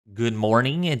Good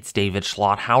morning, it's David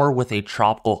Schlotthauer with a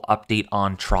tropical update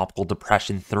on Tropical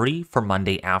Depression 3 for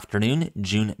Monday afternoon,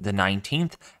 June the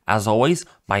 19th. As always,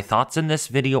 my thoughts in this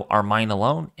video are mine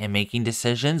alone, and making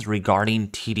decisions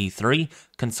regarding TD3,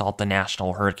 consult the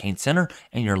National Hurricane Center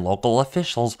and your local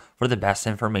officials for the best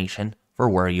information for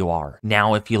where you are.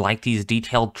 Now, if you like these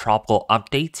detailed tropical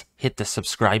updates, hit the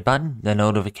subscribe button, the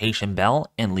notification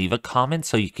bell, and leave a comment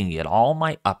so you can get all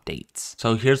my updates.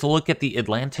 So here's a look at the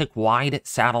Atlantic-wide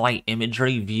satellite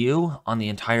imagery view on the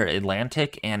entire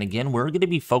Atlantic. And again, we're going to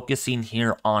be focusing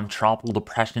here on Tropical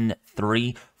Depression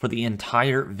 3 for the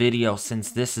entire video, since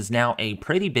this is now a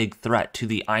pretty big threat to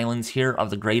the islands here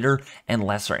of the Greater and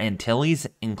Lesser Antilles,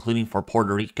 including for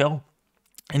Puerto Rico.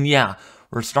 And yeah,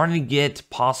 we're starting to get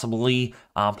possibly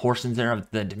portions there of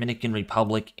the Dominican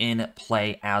Republic in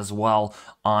play as well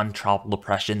on Tropical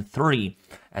Depression 3,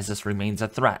 as this remains a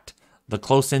threat. The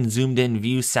close-in, zoomed-in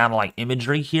view satellite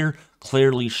imagery here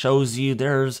clearly shows you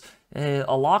there's a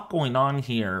lot going on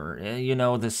here. You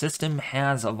know, the system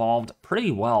has evolved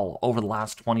pretty well over the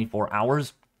last 24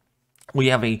 hours. We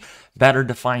have a better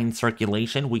defined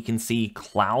circulation. We can see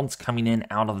clouds coming in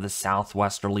out of the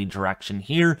southwesterly direction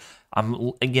here.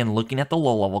 I'm again looking at the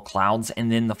low-level clouds,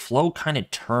 and then the flow kind of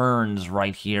turns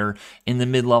right here in the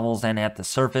mid-levels and at the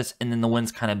surface, and then the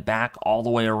winds kind of back all the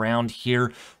way around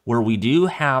here where we do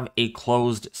have a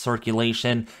closed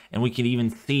circulation, and we can even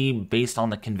see, based on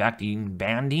the convective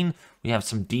banding, we have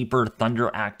some deeper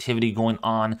thunder activity going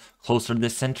on closer to the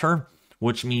center,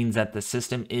 which means that the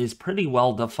system is pretty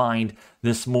well defined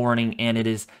this morning, and it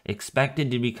is expected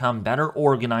to become better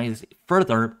organized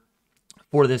further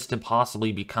for this to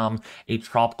possibly become a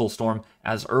tropical storm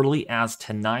as early as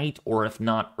tonight, or if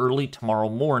not early tomorrow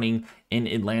morning in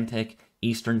Atlantic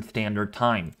Eastern Standard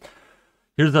Time.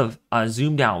 Here's a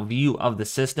zoomed out view of the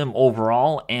system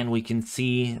overall, and we can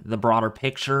see the broader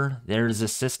picture. There's the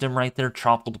system right there,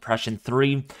 Tropical Depression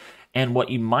 3. And what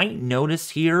you might notice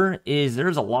here is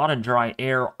there's a lot of dry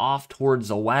air off towards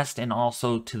the west and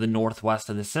also to the northwest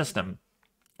of the system.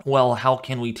 Well, how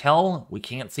can we tell? We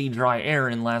can't see dry air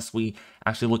unless we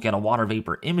actually look at a water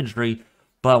vapor imagery.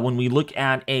 But when we look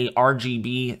at a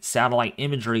RGB satellite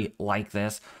imagery like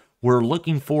this, we're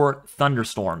looking for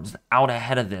thunderstorms out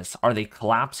ahead of this. Are they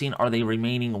collapsing? Are they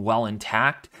remaining well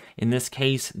intact? In this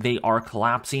case, they are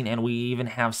collapsing, and we even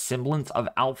have semblance of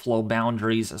outflow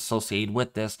boundaries associated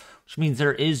with this, which means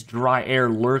there is dry air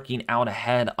lurking out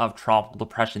ahead of Tropical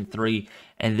Depression 3,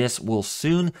 and this will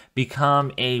soon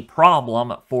become a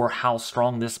problem for how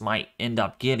strong this might end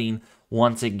up getting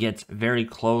once it gets very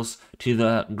close to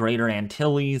the Greater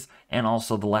Antilles and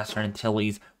also the Lesser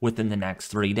Antilles within the next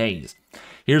 3 days.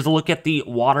 Here's a look at the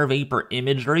water vapor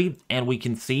imagery, and we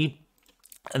can see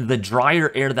the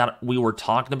drier air that we were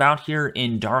talking about here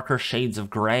in darker shades of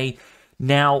gray.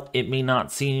 Now, it may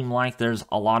not seem like there's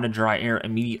a lot of dry air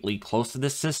immediately close to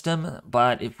this system,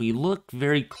 but if we look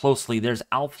very closely, there's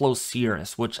outflow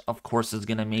cirrus, which of course is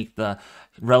going to make the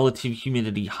relative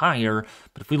humidity higher.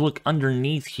 But if we look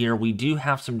underneath here, we do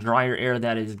have some drier air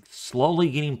that is slowly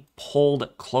getting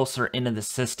pulled closer into the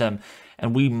system.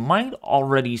 And we might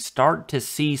already start to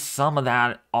see some of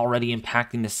that already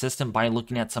impacting the system by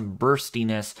looking at some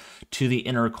burstiness to the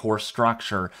inner core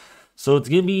structure. So it's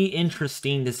going to be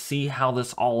interesting to see how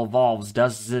this all evolves.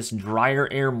 Does this drier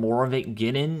air, more of it,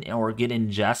 get in or get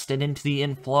ingested into the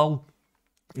inflow,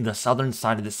 the southern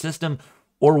side of the system,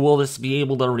 or will this be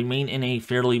able to remain in a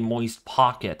fairly moist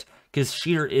pocket? Because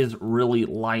shear is really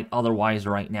light otherwise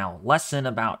right now, less than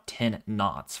about 10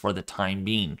 knots for the time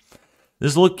being.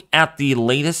 Let's look at the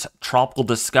latest tropical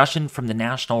discussion from the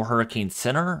National Hurricane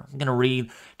Center. I'm going to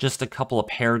read just a couple of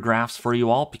paragraphs for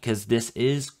you all because this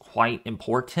is quite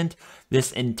important.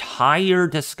 This entire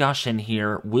discussion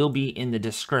here will be in the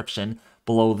description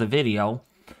below the video.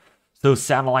 So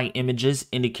satellite images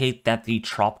indicate that the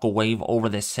tropical wave over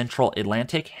the central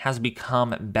Atlantic has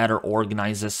become better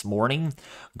organized this morning.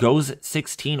 GOES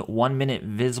 16 1-minute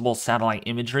visible satellite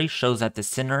imagery shows that the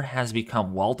center has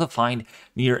become well defined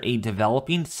near a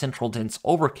developing central dense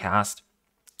overcast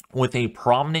with a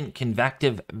prominent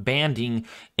convective banding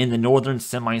in the northern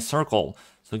semicircle.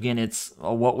 So again, it's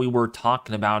what we were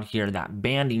talking about here, that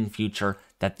banding feature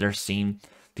that they're seeing.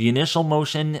 The initial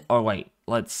motion,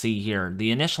 let's see here.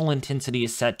 The initial intensity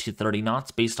is set to 30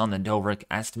 knots based on the Dvorak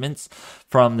estimates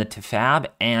from the TAFB,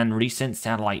 and recent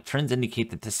satellite trends indicate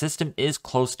that the system is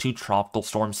close to tropical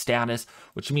storm status,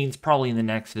 which means probably in the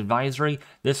next advisory,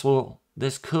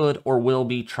 this could or will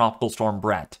be Tropical Storm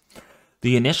Brett.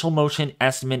 The initial motion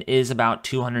estimate is about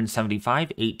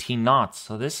 275, 18 knots,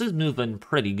 so this is moving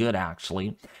pretty good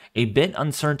actually. A bit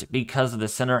uncertain because the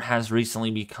center has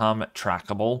recently become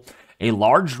trackable. A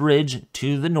large ridge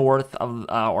to the north of,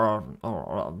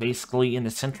 or basically in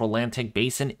the central Atlantic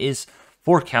basin is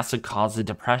forecast to cause a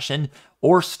depression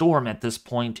or storm at this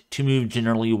point to move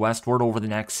generally westward over the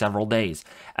next several days.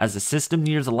 As the system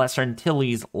nears the Lesser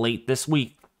Antilles late this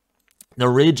week, the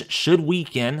ridge should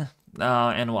weaken,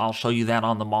 and I'll show you that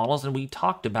on the models, and we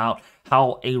talked about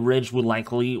how a ridge would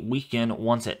likely weaken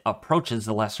once it approaches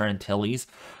the Lesser Antilles,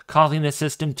 causing the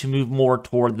system to move more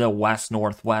toward the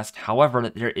west-northwest. However,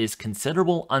 there is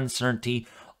considerable uncertainty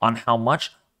on how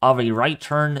much of a right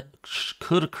turn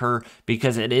could occur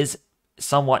because it is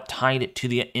somewhat tied to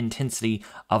the intensity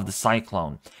of the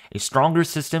cyclone. A stronger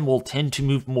system will tend to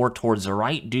move more towards the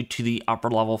right due to the upper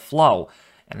level flow.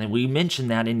 And then we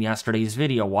mentioned that in yesterday's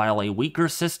video, while a weaker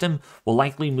system will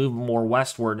likely move more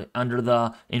westward under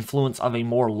the influence of a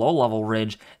more low-level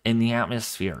ridge in the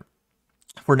atmosphere.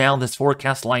 For now, this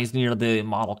forecast lies near the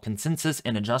model consensus,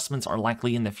 and adjustments are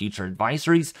likely in the future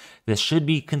advisories. This should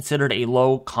be considered a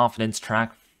low-confidence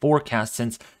track forecast,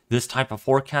 since this type of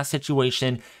forecast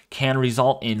situation can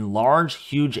result in large,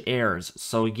 huge errors.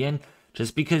 So again,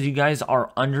 just because you guys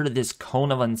are under this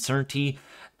cone of uncertainty,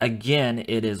 again,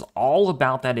 it is all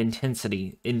about that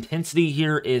intensity. Intensity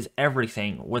here is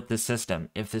everything with the system.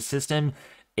 If the system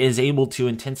is able to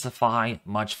intensify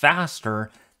much faster,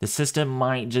 the system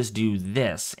might just do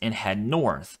this and head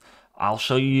north. I'll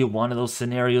show you one of those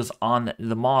scenarios on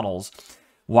the models,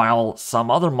 while some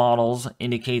other models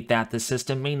indicate that the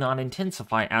system may not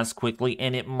intensify as quickly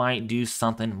and it might do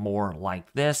something more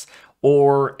like this,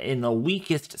 or in the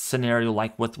weakest scenario,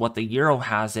 like with what the Euro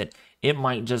has it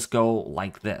might just go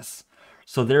like this.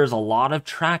 So there's a lot of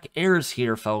track errors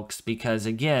here, folks, because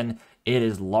again, it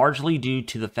is largely due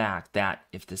to the fact that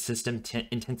if the system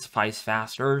intensifies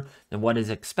faster than what is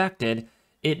expected,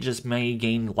 it just may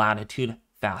gain latitude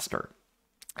faster.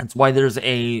 That's why there's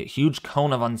a huge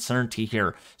cone of uncertainty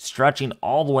here, stretching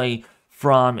all the way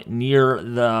from near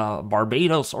the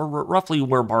Barbados, or roughly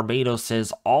where Barbados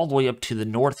is, all the way up to the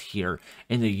north here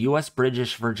in the U.S.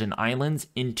 British Virgin Islands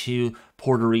into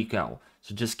Puerto Rico.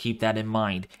 So just keep that in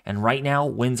mind. And right now,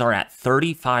 winds are at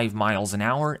 35 miles an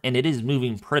hour, and it is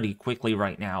moving pretty quickly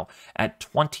right now at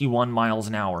 21 miles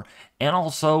an hour. And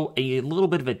also, a little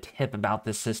bit of a tip about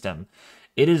this system.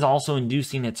 It is also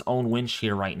inducing its own wind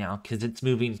shear right now because it's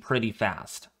moving pretty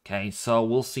fast. Okay, so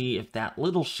we'll see if that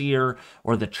little shear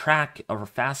or the track or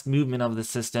fast movement of the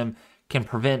system can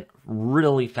prevent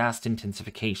really fast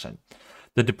intensification.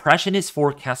 The depression is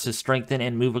forecast to strengthen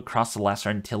and move across the Lesser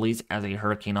Antilles as a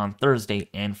hurricane on Thursday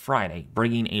and Friday,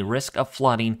 bringing a risk of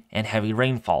flooding and heavy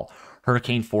rainfall.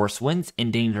 Hurricane force winds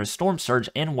and dangerous storm surge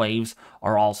and waves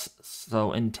are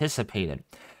also anticipated.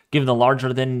 Given the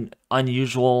larger than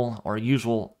unusual or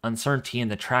usual uncertainty in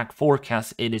the track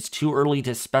forecast, it is too early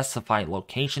to specify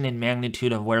location and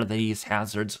magnitude of where these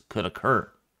hazards could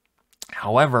occur.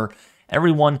 However,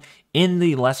 everyone in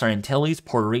the Lesser Antilles,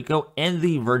 Puerto Rico, and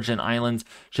the Virgin Islands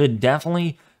should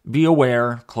definitely be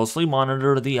aware, closely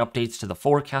monitor the updates to the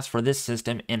forecast for this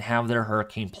system, and have their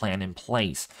hurricane plan in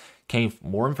place. Okay,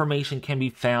 more information can be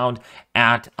found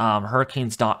at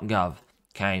hurricanes.gov.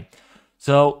 Okay.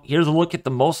 So here's a look at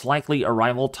the most likely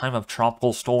arrival time of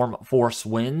tropical storm force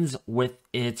winds with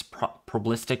its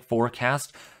probabilistic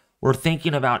forecast. We're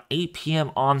thinking about 8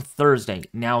 p.m. on Thursday.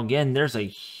 Now again, there's a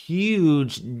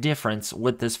huge difference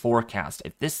with this forecast.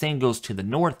 If this thing goes to the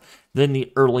north, then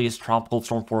the earliest tropical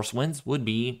storm force winds would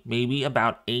be maybe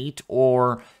about 8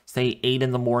 or say 8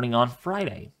 in the morning on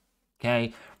Friday.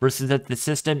 Okay, versus if the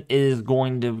system is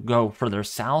going to go further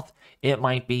south, it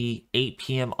might be 8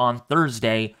 p.m. on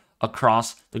Thursday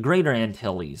across the Greater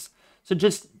Antilles. So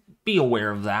just be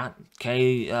aware of that,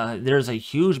 okay? There's a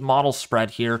huge model spread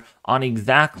here on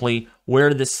exactly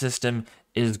where the system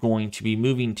is going to be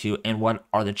moving to and what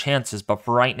are the chances. But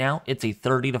for right now, it's a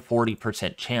 30 to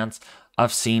 40% chance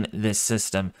of seeing this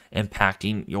system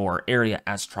impacting your area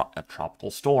as a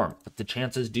tropical storm. But the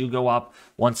chances do go up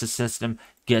once the system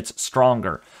gets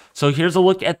stronger. So here's a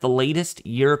look at the latest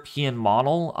European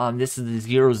model. This is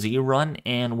the 0Z run,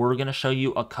 and we're going to show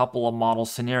you a couple of model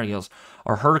scenarios.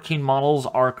 Our hurricane models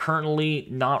are currently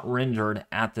not rendered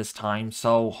at this time,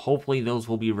 so hopefully those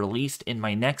will be released in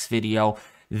my next video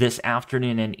this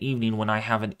afternoon and evening when I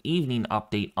have an evening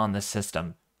update on the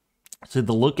system. So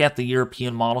the look at the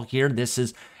European model here, this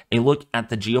is a look at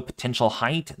the geopotential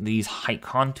height, these height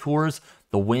contours,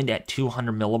 the wind at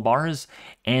 200 millibars,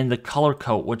 and the color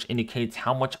code, which indicates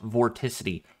how much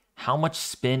vorticity, how much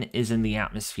spin is in the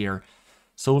atmosphere.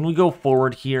 So when we go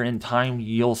forward here in time,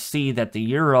 you'll see that the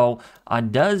Euro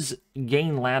does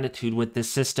gain latitude with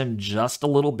this system just a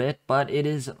little bit, but it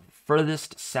is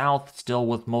furthest south still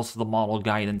with most of the model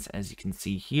guidance, as you can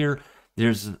see here.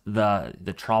 There's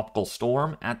the tropical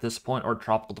storm at this point, or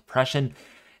tropical depression.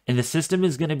 And the system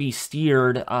is going to be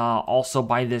steered also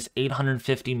by this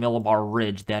 850 millibar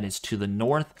ridge that is to the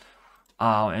north.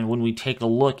 And when we take a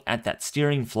look at that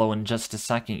steering flow in just a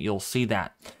second, you'll see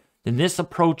that. Then this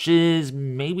approaches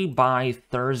maybe by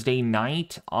Thursday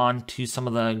night onto some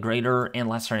of the greater and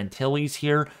lesser Antilles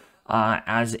here,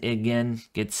 as it again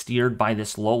gets steered by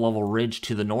this low-level ridge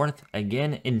to the north.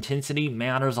 Again, intensity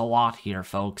matters a lot here,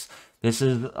 folks. This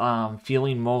is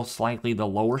feeling most likely the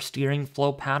lower steering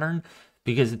flow pattern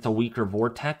because it's a weaker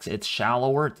vortex. It's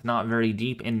shallower. It's not very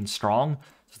deep and strong.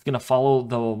 It's going to follow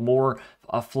the more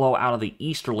flow out of the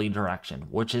easterly direction,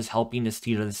 which is helping to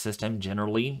steer the system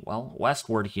generally, well,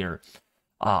 westward here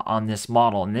on this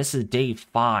model. And this is day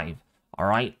 5. All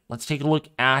right, let's take a look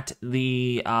at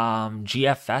the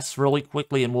GFS really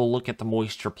quickly, and we'll look at the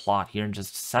moisture plot here in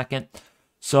just a second.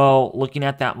 So looking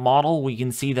at that model, we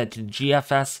can see that the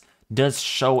GFS does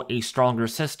show a stronger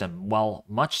system. Well,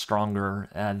 much stronger,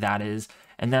 that is,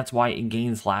 and that's why it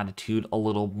gains latitude a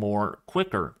little more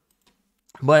quicker.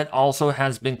 But also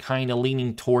has been kind of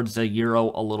leaning towards the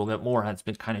Euro a little bit more, has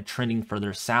been kind of trending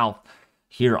further south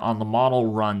here on the model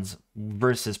runs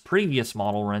versus previous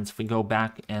model runs. If we go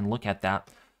back and look at that,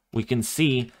 we can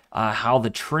see how the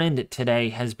trend today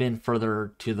has been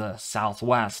further to the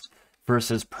southwest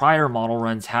versus prior model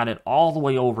runs had it all the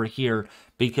way over here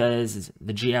because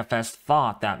the GFS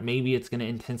thought that maybe it's going to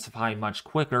intensify much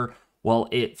quicker. Well,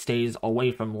 it stays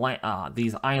away from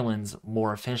these islands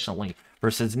more efficiently.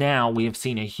 Versus now, we have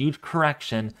seen a huge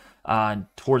correction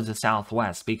towards the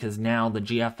southwest because now the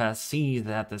GFS sees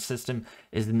that the system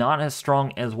is not as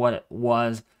strong as what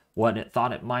it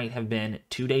thought it might have been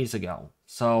 2 days ago.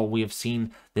 So we have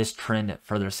seen this trend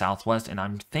further southwest, and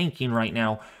I'm thinking right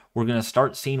now we're going to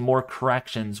start seeing more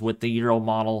corrections with the Euro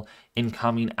model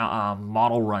incoming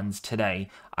model runs today,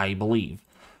 I believe.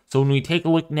 So when we take a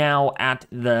look now at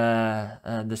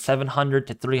the 700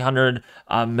 to 300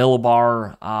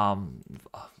 millibar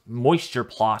moisture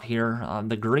plot here,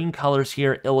 the green colors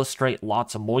here illustrate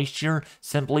lots of moisture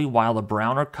simply, while the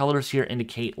browner colors here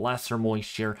indicate lesser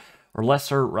moisture or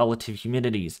lesser relative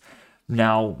humidities.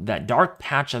 Now, that dark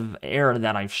patch of air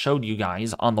that I've showed you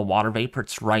guys on the water vapor,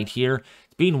 it's right here.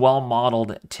 It's being well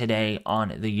modeled today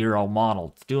on the Euro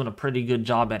model. It's doing a pretty good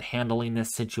job at handling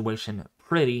this situation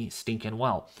pretty stinking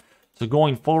well. So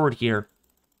going forward here,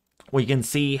 we can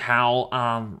see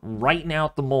how right now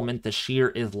at the moment the shear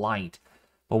is light.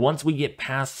 But once we get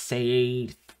past, say,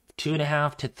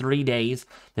 2.5 to 3 days,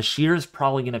 the shear is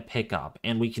probably going to pick up.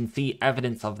 And we can see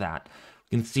evidence of that.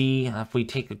 You can see if we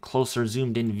take a closer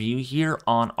zoomed in view here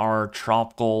on our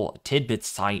tropical tidbits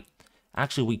site.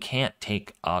 Actually, we can't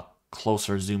take a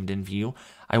closer zoomed in view.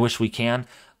 I wish we can.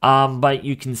 But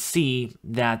you can see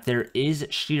that there is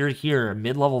shear here.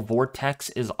 Mid-level vortex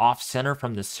is off-center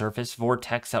from the surface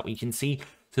vortex that we can see.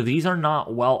 So these are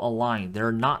not well aligned.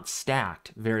 They're not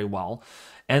stacked very well.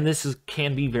 And this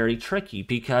can be very tricky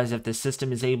because if the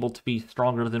system is able to be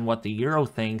stronger than what the Euro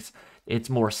thinks, it's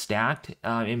more stacked.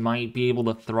 It might be able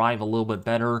to thrive a little bit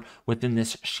better within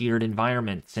this sheared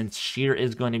environment, since shear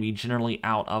is going to be generally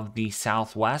out of the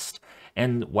southwest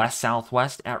and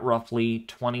west-southwest at roughly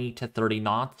 20 to 30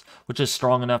 knots, which is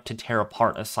strong enough to tear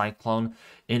apart a cyclone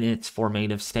in its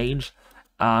formative stage.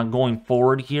 Going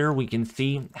forward here, we can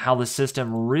see how the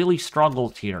system really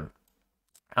struggles here.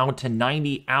 Out to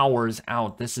 90 hours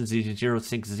out. This is the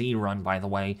 06Z run, by the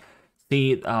way.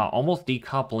 See, almost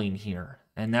decoupling here.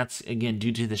 And that's, again,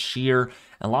 due to the shear and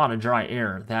a lot of dry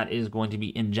air that is going to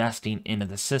be ingesting into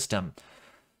the system.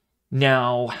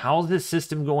 Now, how's this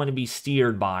system going to be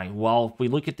steered by? Well, if we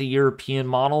look at the European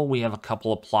model, we have a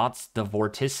couple of plots, the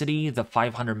vorticity, the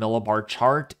 500 millibar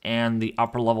chart, and the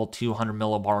upper level 200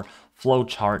 millibar flow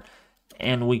chart.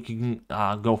 And we can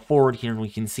go forward here and we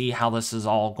can see how this is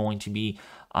all going to be,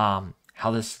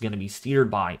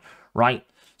 steered by, right?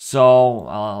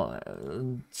 So,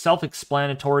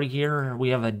 self-explanatory here. We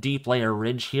have a deep layer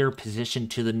ridge here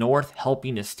positioned to the north,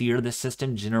 helping to steer the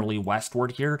system generally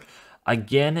westward here.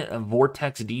 Again,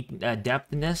 vortex deep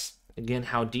depthness. Again,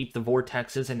 how deep the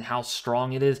vortex is and how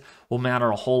strong it is will matter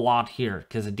a whole lot here,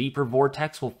 because a deeper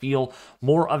vortex will feel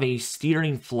more of a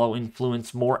steering flow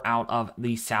influence more out of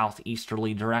the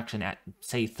southeasterly direction at,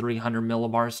 say, 300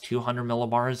 millibars, 200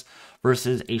 millibars,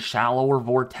 versus a shallower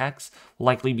vortex will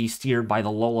likely be steered by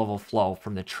the low-level flow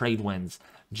from the trade winds,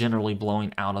 generally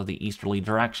blowing out of the easterly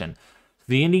direction.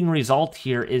 The ending result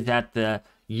here is that the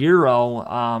Euro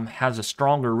has a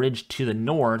stronger ridge to the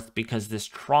north because this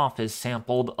trough is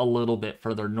sampled a little bit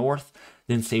further north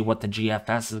than say what the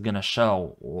GFS is going to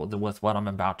show with what I'm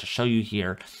about to show you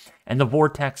here. And the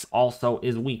vortex also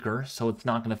is weaker, so it's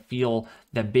not going to feel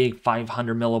that big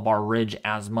 500 millibar ridge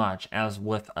as much as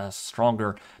with a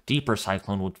stronger, deeper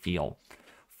cyclone would feel.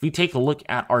 If we take a look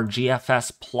at our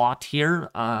GFS plot here,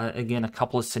 again, a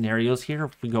couple of scenarios here.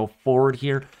 If we go forward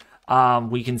here,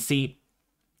 we can see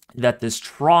that this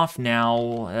trough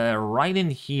now, right in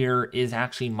here, is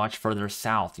actually much further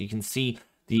south. You can see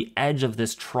the edge of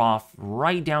this trough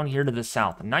right down here to the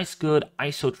south. A nice, good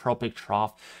isotropic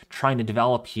trough trying to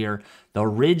develop here. The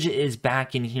ridge is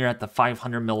back in here at the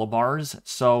 500 millibars,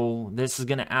 so this is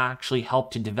going to actually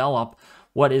help to develop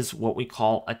what we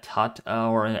call a TUT,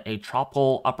 or a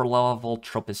tropical upper level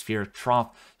tropospheric trough.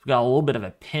 We've got a little bit of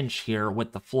a pinch here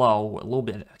with the flow, a little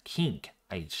bit of a kink,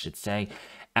 I should say,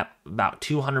 at about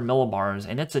 200 millibars,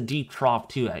 and it's a deep trough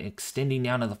too, extending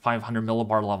down to the 500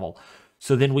 millibar level.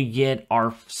 So then we get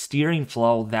our steering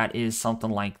flow that is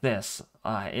something like this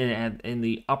in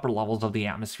the upper levels of the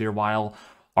atmosphere, while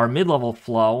our mid-level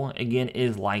flow, again,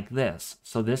 is like this.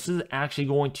 So this is actually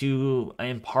going to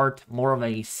impart more of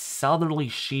a southerly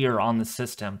shear on the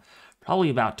system, probably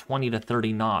about 20 to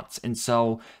 30 knots. And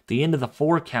so at the end of the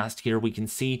forecast here, we can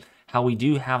see how we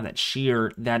do have that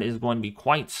shear that is going to be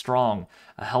quite strong,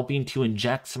 helping to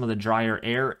inject some of the drier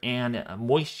air and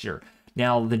moisture.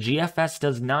 Now, the GFS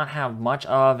does not have much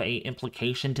of a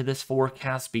implication to this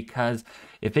forecast, because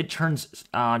if it turns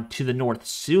to the north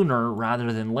sooner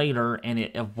rather than later, and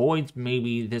it avoids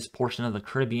maybe this portion of the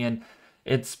Caribbean,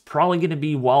 it's probably going to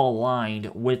be well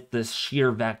aligned with this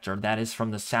shear vector that is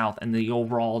from the south and the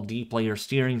overall deep layer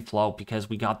steering flow, because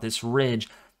we got this ridge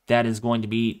that is going to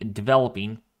be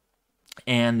developing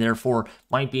and therefore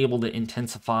might be able to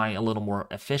intensify a little more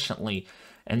efficiently.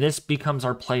 And this becomes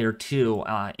our player 2,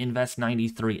 Invest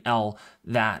 93L,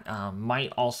 that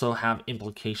might also have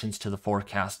implications to the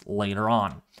forecast later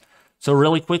on. So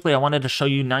really quickly, I wanted to show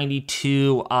you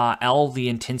 92L, the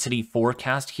intensity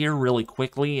forecast here really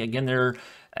quickly. Again, there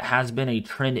has been a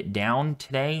trend down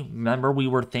today. Remember, we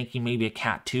were thinking maybe a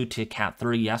Cat 2 to Cat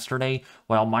 3 yesterday,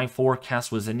 while my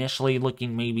forecast was initially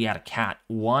looking maybe at a Cat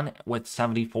 1 with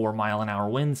 74 mile-an-hour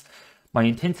winds. My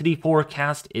intensity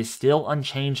forecast is still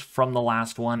unchanged from the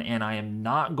last one, and I am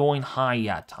not going high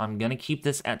yet. I'm going to keep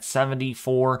this at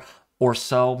 74 or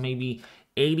so, maybe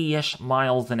 80-ish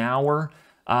miles an hour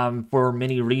for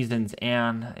many reasons.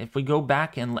 And if we go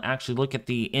back and actually look at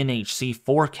the NHC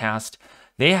forecast,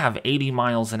 they have 80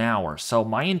 miles an hour. So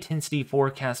my intensity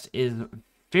forecast is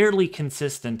fairly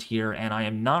consistent here, and I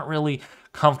am not really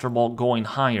comfortable going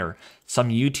higher. Some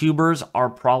YouTubers are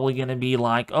probably going to be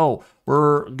like, oh,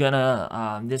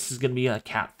 this is going to be a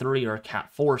Cat 3 or a Cat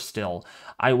 4 still.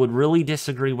 I would really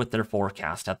disagree with their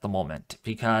forecast at the moment,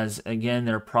 because again,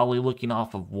 they're probably looking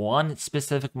off of one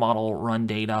specific model run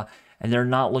data, and they're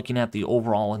not looking at the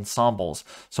overall ensembles.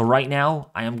 So right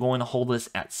now, I am going to hold this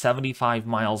at 75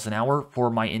 miles an hour for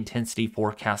my intensity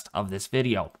forecast of this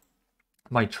video.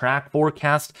 My track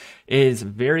forecast is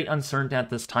very uncertain at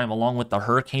this time, along with the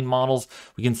hurricane models.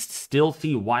 We can still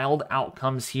see wild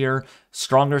outcomes here.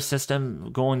 Stronger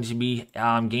system going to be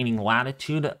gaining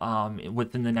latitude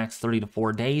within the next 3 to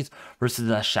 4 days, versus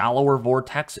a shallower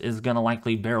vortex is going to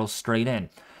likely barrel straight in.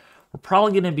 We're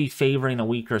probably going to be favoring a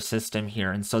weaker system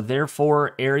here, and so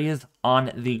therefore areas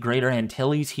on the Greater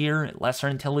Antilles here, Lesser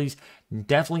Antilles,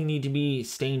 definitely need to be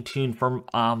staying tuned for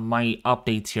my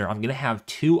updates here. I'm going to have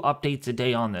 2 updates a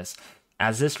day on this,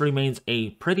 as this remains a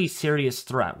pretty serious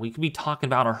threat. We could be talking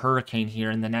about a hurricane here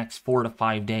in the next 4 to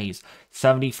 5 days,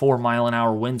 74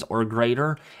 mile-an-hour winds or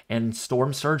greater, and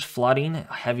storm surge flooding,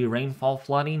 heavy rainfall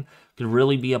flooding could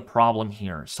really be a problem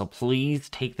here. So please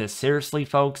take this seriously,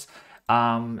 folks.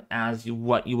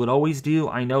 What you would always do.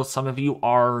 I know some of you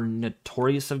are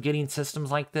notorious of getting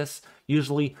systems like this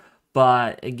usually,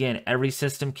 but again, every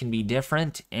system can be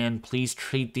different, and please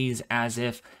treat these as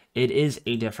if it is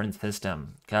a different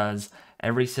system, because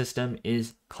every system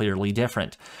is clearly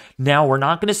different. Now, we're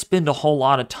not going to spend a whole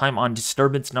lot of time on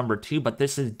disturbance number 2, but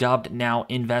this is dubbed now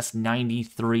Invest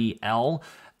 93L,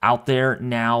 out there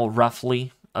now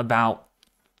roughly about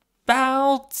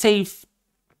say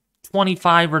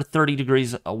 25 or 30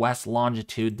 degrees west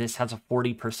longitude. This has a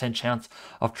 40% chance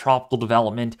of tropical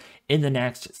development in the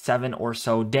next 7 or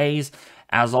so days.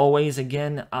 As always,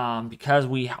 again, because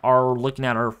we are looking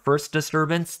at our first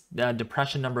disturbance,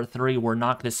 depression number 3, we're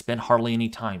not going to spend hardly any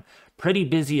time. Pretty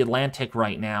busy Atlantic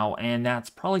right now, and that's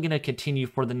probably going to continue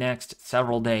for the next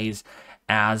several days,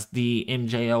 as the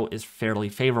MJO is fairly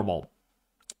favorable.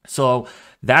 So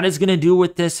that is going to do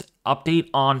with this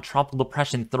update on Tropical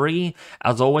Depression 3.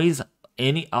 As always,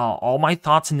 All my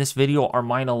thoughts in this video are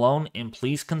mine alone, and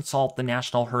please consult the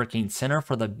National Hurricane Center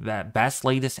for the best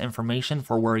latest information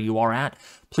for where you are at.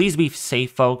 Please be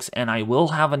safe, folks, and I will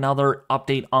have another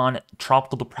update on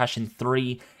Tropical Depression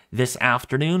 3 this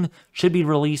afternoon. Should be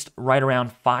released right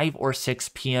around 5 or 6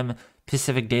 p.m.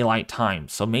 Pacific Daylight Time.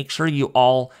 So make sure you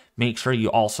all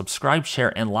subscribe,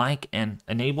 share, and like, and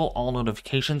enable all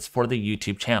notifications for the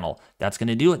YouTube channel. That's going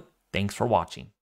to do it. Thanks for watching.